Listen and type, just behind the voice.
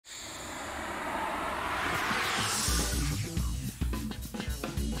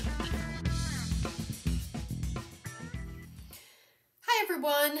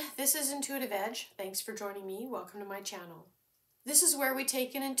everyone, this is IntuitiveEdge. Thanks for joining me. Welcome to my channel. This is where we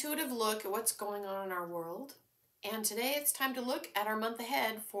take an intuitive look at what's going on in our world. And today it's time to look at our month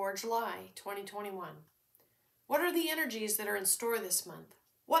ahead for July 2021. What are the energies that are in store this month?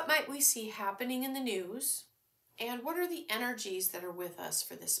 What might we see happening in the news? And what are the energies that are with us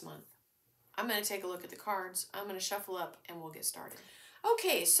for this month? I'm going to take a look at the cards. I'm going to shuffle up and we'll get started.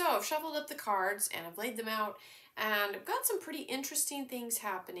 Okay, so I've shuffled up the cards and I've laid them out, and I've got some pretty interesting things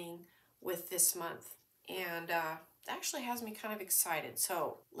happening with this month, and that actually has me kind of excited.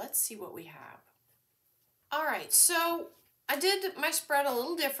 So let's see what we have. All right, so I did my spread a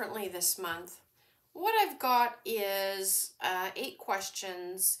little differently this month. What I've got is 8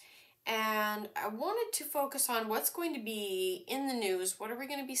 questions, and I wanted to focus on what's going to be in the news. What are we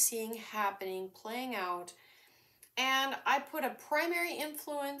going to be seeing happening, playing out? And I put a primary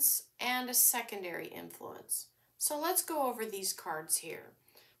influence and a secondary influence. So let's go over these cards here.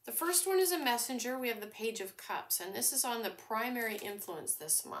 The first one is a messenger. We have the Page of Cups, and this is on the primary influence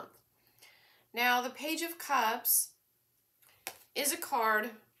this month. Now, the Page of Cups is a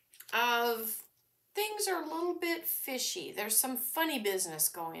card of things are a little bit fishy. There's some funny business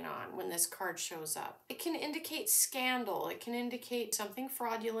going on when this card shows up. It can indicate scandal. It can indicate something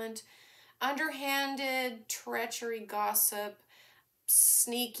fraudulent, underhanded, treachery, gossip,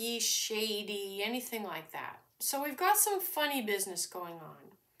 sneaky, shady, anything like that. So we've got some funny business going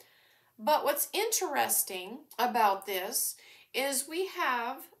on. But what's interesting about this is we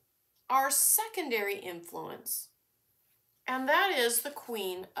have our secondary influence, and that is the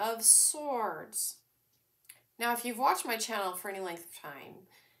Queen of Swords. Now, if you've watched my channel for any length of time,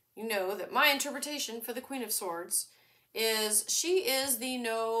 you know that my interpretation for the Queen of Swords is she is the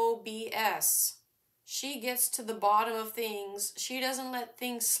no BS. She gets to the bottom of things. She doesn't let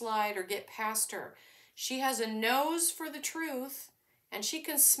things slide or get past her. She has a nose for the truth, and she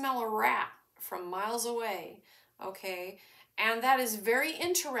can smell a rat from miles away, okay? And that is very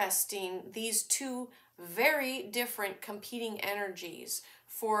interesting, these two very different competing energies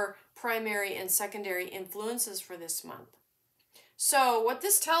for primary and secondary influences for this month. So what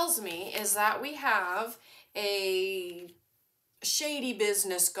this tells me is that we have a shady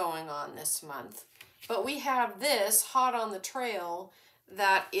business going on this month, but we have this hot on the trail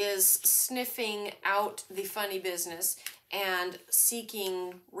that is sniffing out the funny business and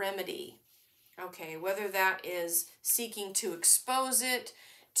seeking remedy. Okay, whether that is seeking to expose it,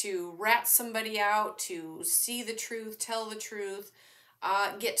 to rat somebody out, to see the truth, tell the truth,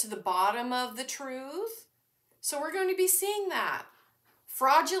 get to the bottom of the truth. So we're going to be seeing that.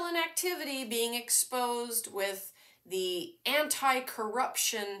 Fraudulent activity being exposed with the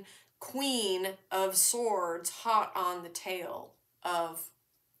anti-corruption Queen of Swords hot on the tail of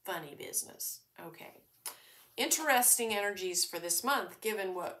funny business. Okay. Interesting energies for this month,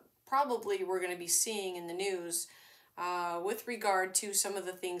 given what probably we're going to be seeing in the news with regard to some of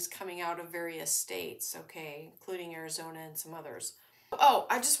the things coming out of various states, okay, including Arizona and some others. Oh,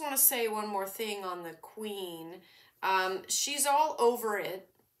 I just want to say one more thing on the Queen. She's all over it,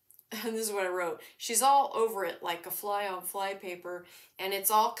 and this is what I wrote. She's all over it like a fly on flypaper, and it's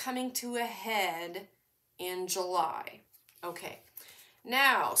all coming to a head in July. Okay,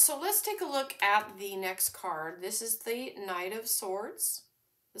 now, so let's take a look at the next card. This is the Knight of Swords.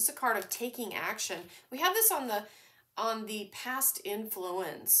 This is a card of taking action. We have this on the past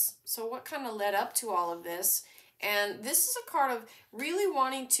influence. So what kind of led up to all of this? And this is a card of really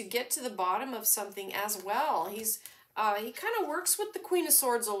wanting to get to the bottom of something as well. He kind of works with the Queen of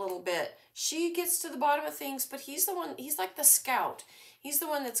Swords a little bit. She gets to the bottom of things, but he's the one, he's like the scout. He's the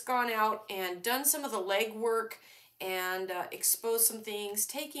one that's gone out and done some of the legwork and exposed some things,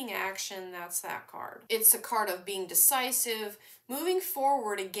 taking action. That's that card. It's a card of being decisive, moving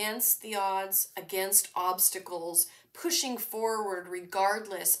forward against the odds, against obstacles, pushing forward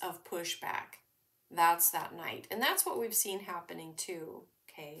regardless of pushback. That's that Knight. And that's what we've seen happening too,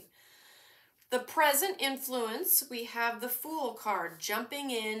 okay? The present influence, we have the Fool card,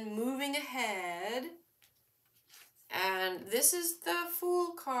 jumping in, moving ahead. And this is the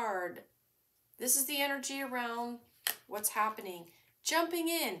Fool card. This is the energy around what's happening. Jumping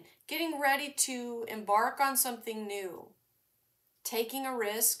in, getting ready to embark on something new. Taking a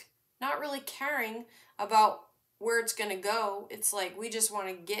risk, not really caring about where it's going to go. It's like we just want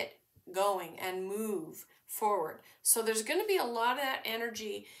to get going and move forward. So there's going to be a lot of that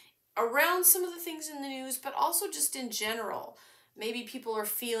energy around some of the things in the news, but also just in general. Maybe people are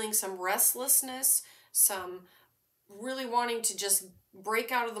feeling some restlessness, some really wanting to just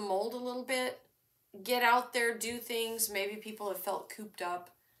break out of the mold a little bit, get out there, do things. Maybe people have felt cooped up.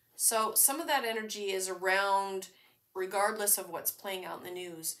 So some of that energy is around regardless of what's playing out in the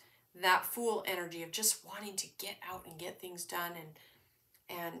news, that Fool energy of just wanting to get out and get things done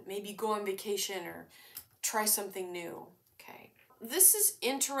and maybe go on vacation or try something new. Okay. This is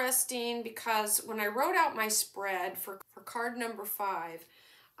interesting because when I wrote out my spread for card number 5,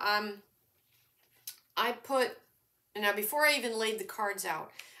 I put, now before I even laid the cards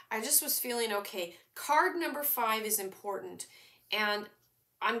out, I just was feeling, okay, card number 5 is important, and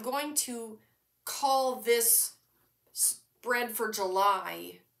I'm going to call this spread for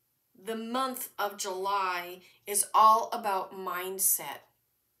July. The month of July is all about mindset.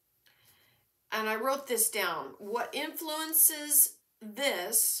 And I wrote this down. What influences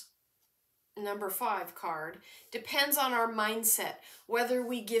this number 5 card depends on our mindset, whether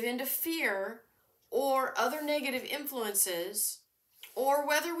we give into fear or other negative influences, or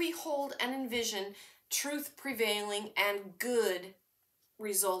whether we hold and envision truth prevailing and good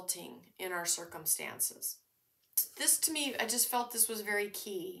resulting in our circumstances. This, to me, I just felt this was very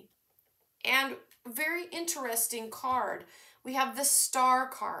key. And very interesting card. We have the Star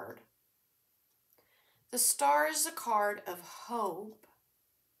card. The Star is a card of hope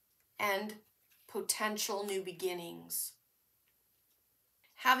and potential new beginnings.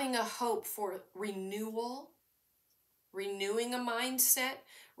 Having a hope for renewal, renewing a mindset,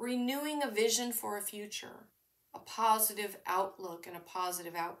 renewing a vision for a future, a positive outlook and a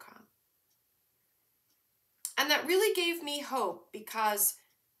positive outcome. And that really gave me hope, because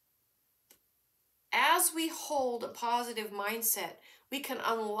as we hold a positive mindset, we can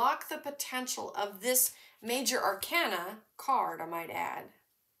unlock the potential of this major arcana card, I might add.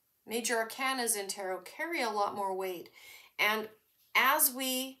 Major arcanas in tarot carry a lot more weight. And as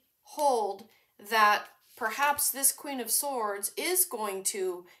we hold that perhaps this Queen of Swords is going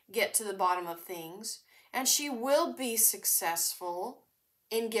to get to the bottom of things, and she will be successful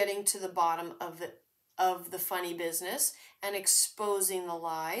in getting to the bottom of the funny business and exposing the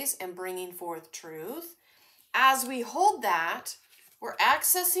lies and bringing forth truth. As we hold that, we're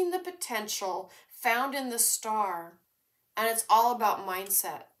accessing the potential found in the Star, and it's all about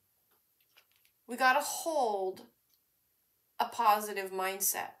mindset. We got to hold a positive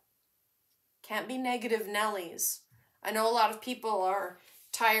mindset. Can't be negative Nellies. I know a lot of people are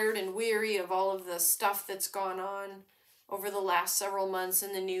tired and weary of all of the stuff that's gone on over the last several months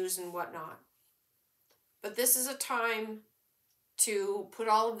in the news and whatnot. But this is a time to put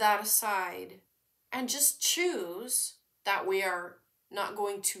all of that aside and just choose that we are not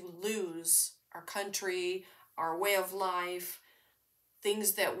going to lose our country, our way of life,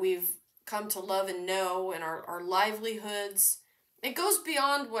 things that we've come to love and know, and our livelihoods. It goes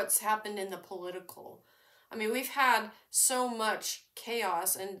beyond what's happened in the political. I mean, we've had so much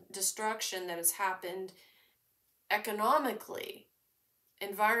chaos and destruction that has happened economically,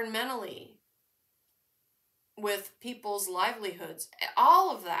 environmentally, with people's livelihoods,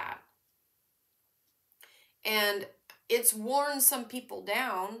 all of that. And it's worn some people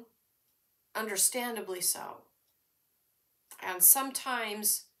down, understandably so. And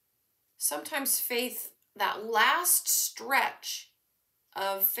sometimes faith, that last stretch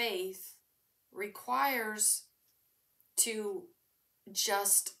of faith, requires to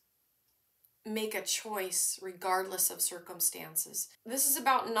just make a choice regardless of circumstances. This is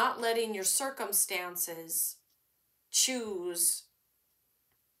about not letting your circumstances choose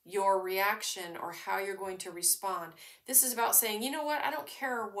your reaction or how you're going to respond. This is about saying, you know what, I don't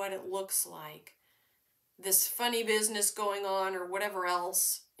care what it looks like. This funny business going on or whatever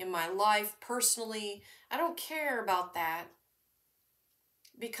else in my life personally, I don't care about that,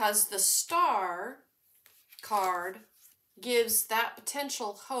 because the Star card gives that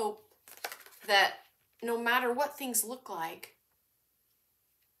potential hope that no matter what things look like,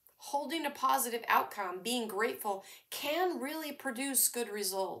 holding a positive outcome, being grateful, can really produce good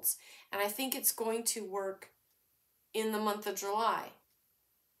results. And I think it's going to work in the month of July.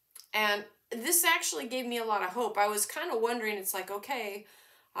 And this actually gave me a lot of hope. I was kind of wondering, it's like, okay,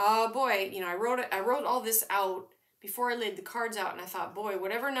 boy, you know, I wrote all this out before I laid the cards out, and I thought, boy,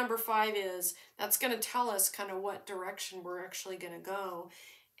 whatever number 5 is, that's going to tell us kind of what direction we're actually going to go.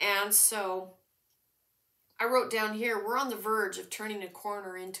 And so I wrote down here, we're on the verge of turning a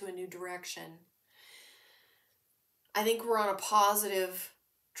corner into a new direction. I think we're on a positive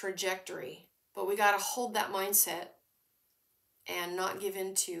trajectory, but we got to hold that mindset and not give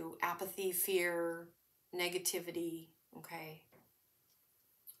in to apathy, fear, negativity, okay?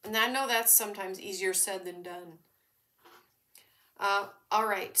 And I know that's sometimes easier said than done. All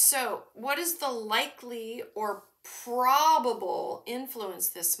right, so what is the likely or probable influence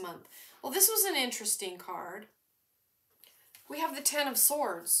this month? Well, this was an interesting card. We have the Ten of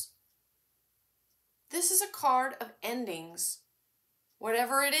Swords. This is a card of endings.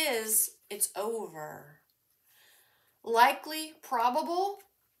 Whatever it is, it's over. Likely, probable,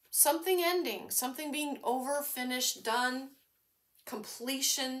 something ending, something being over, finished, done,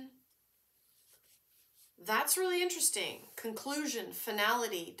 completion. That's really interesting. Conclusion,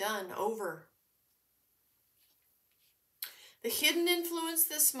 finality, done, over. The hidden influence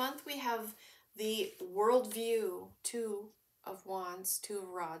this month, we have the worldview, Two of Wands, Two of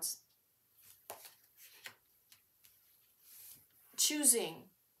Rods. Choosing,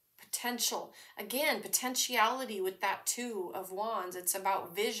 potential. Again, potentiality with that Two of Wands. It's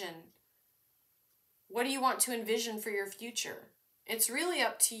about vision. What do you want to envision for your future? It's really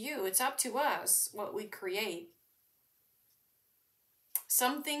up to you. It's up to us what we create.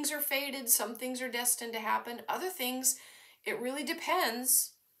 Some things are fated. Some things are destined to happen. Other things, it really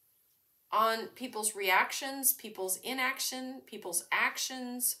depends on people's reactions, people's inaction, people's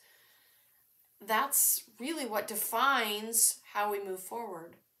actions. That's really what defines how we move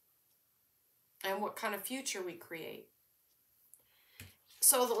forward and what kind of future we create.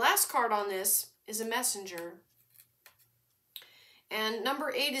 So the last card on this is a messenger. And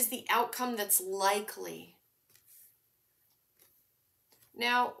number 8 is the outcome that's likely.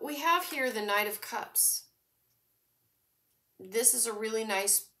 Now, we have here the Knight of Cups. This is a really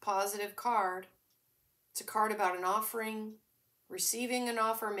nice, positive card. It's a card about an offering, receiving an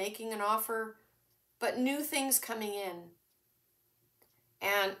offer, making an offer, but new things coming in.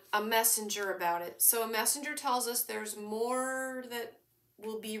 And a messenger about it. So a messenger tells us there's more that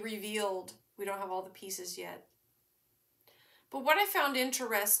will be revealed. We don't have all the pieces yet. But what I found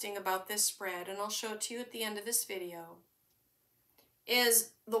interesting about this spread, and I'll show it to you at the end of this video, is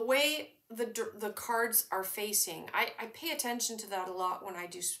the way the cards are facing. I pay attention to that a lot when I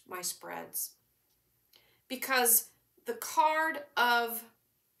do my spreads. Because the card of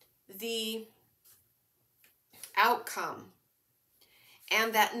the outcome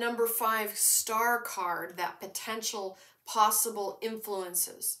and that number 5 star card, that potential possible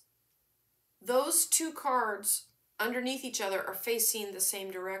influences, those two cards underneath each other are facing the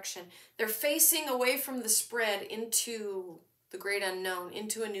same direction. They're facing away from the spread into the great unknown,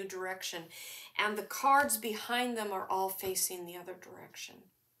 into a new direction. And the cards behind them are all facing the other direction.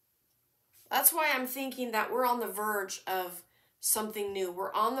 That's why I'm thinking that we're on the verge of something new.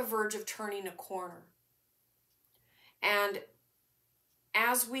 We're on the verge of turning a corner. And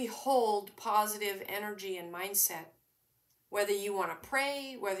as we hold positive energy and mindset, whether you want to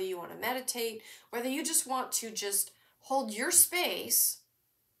pray, whether you want to meditate, whether you just want to just hold your space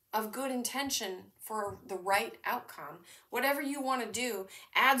of good intention for the right outcome, whatever you want to do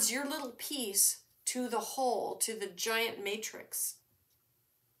adds your little piece to the whole, to the giant matrix.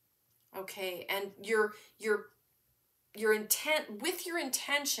 Okay, and your intent, with your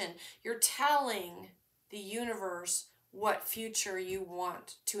intention, you're telling the universe what future you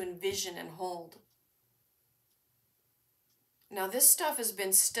want to envision and hold. Now, this stuff has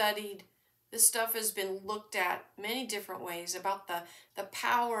been studied. This stuff has been looked at many different ways about the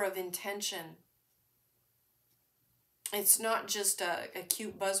power of intention. It's not just a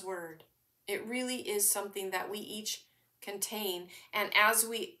cute buzzword. It really is something that we each contain. And as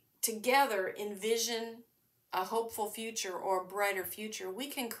we together envision a hopeful future or a brighter future, we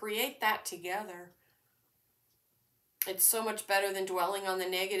can create that together. It's so much better than dwelling on the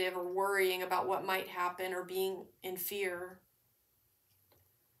negative or worrying about what might happen or being in fear.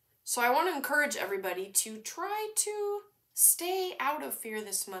 So I want to encourage everybody to try to stay out of fear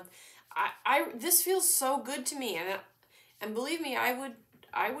this month. This feels so good to me, and believe me, I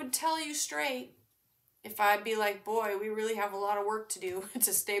would tell you straight if I'd be like, boy, we really have a lot of work to do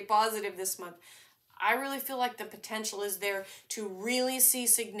to stay positive this month. I really feel like the potential is there to really see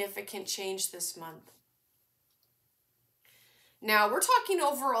significant change this month. Now, we're talking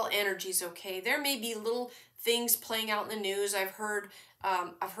overall energies, okay? There may be little things playing out in the news. I've heard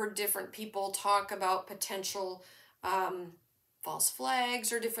different people talk about potential false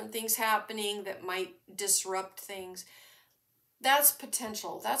flags or different things happening that might disrupt things. That's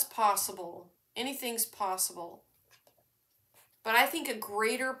potential. That's possible. Anything's possible. But I think a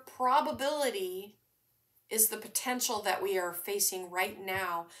greater probability is the potential that we are facing right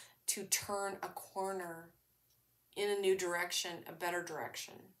now to turn a corner in a new direction, a better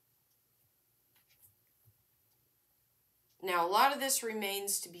direction. Now, a lot of this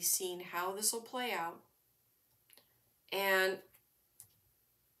remains to be seen how this will play out. And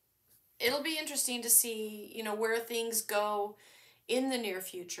it'll be interesting to see, where things go in the near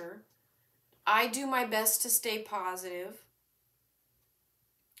future. I do my best to stay positive.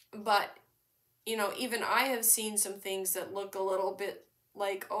 But, even I have seen some things that look a little bit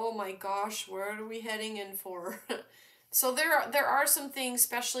like, oh my gosh, where are we heading in for? So there are some things,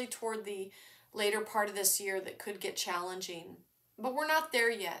 especially toward the later part of this year, that could get challenging. But we're not there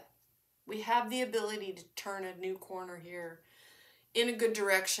yet. We have the ability to turn a new corner here in a good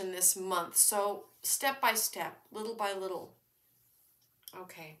direction this month. So step by step, little by little.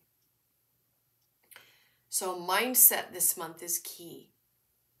 Okay. So mindset this month is key.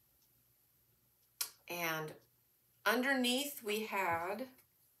 And underneath we had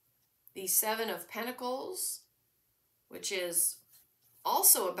the Seven of Pentacles, which is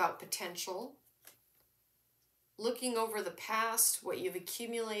also about potential, looking over the past, what you've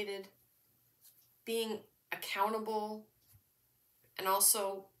accumulated, being accountable, and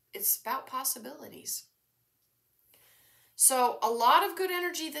also it's about possibilities. So a lot of good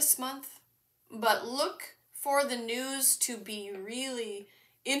energy this month, but look for the news to be really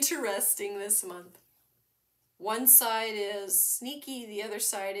interesting this month. One side is sneaky, the other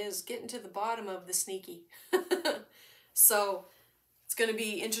side is getting to the bottom of the sneaky. So it's going to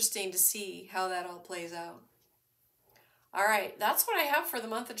be interesting to see how that all plays out. All right, that's what I have for the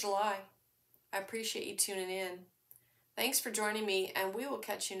month of July. I appreciate you tuning in. Thanks for joining me, and we will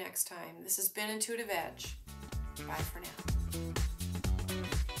catch you next time. This has been Intuitive Edge. Bye for now.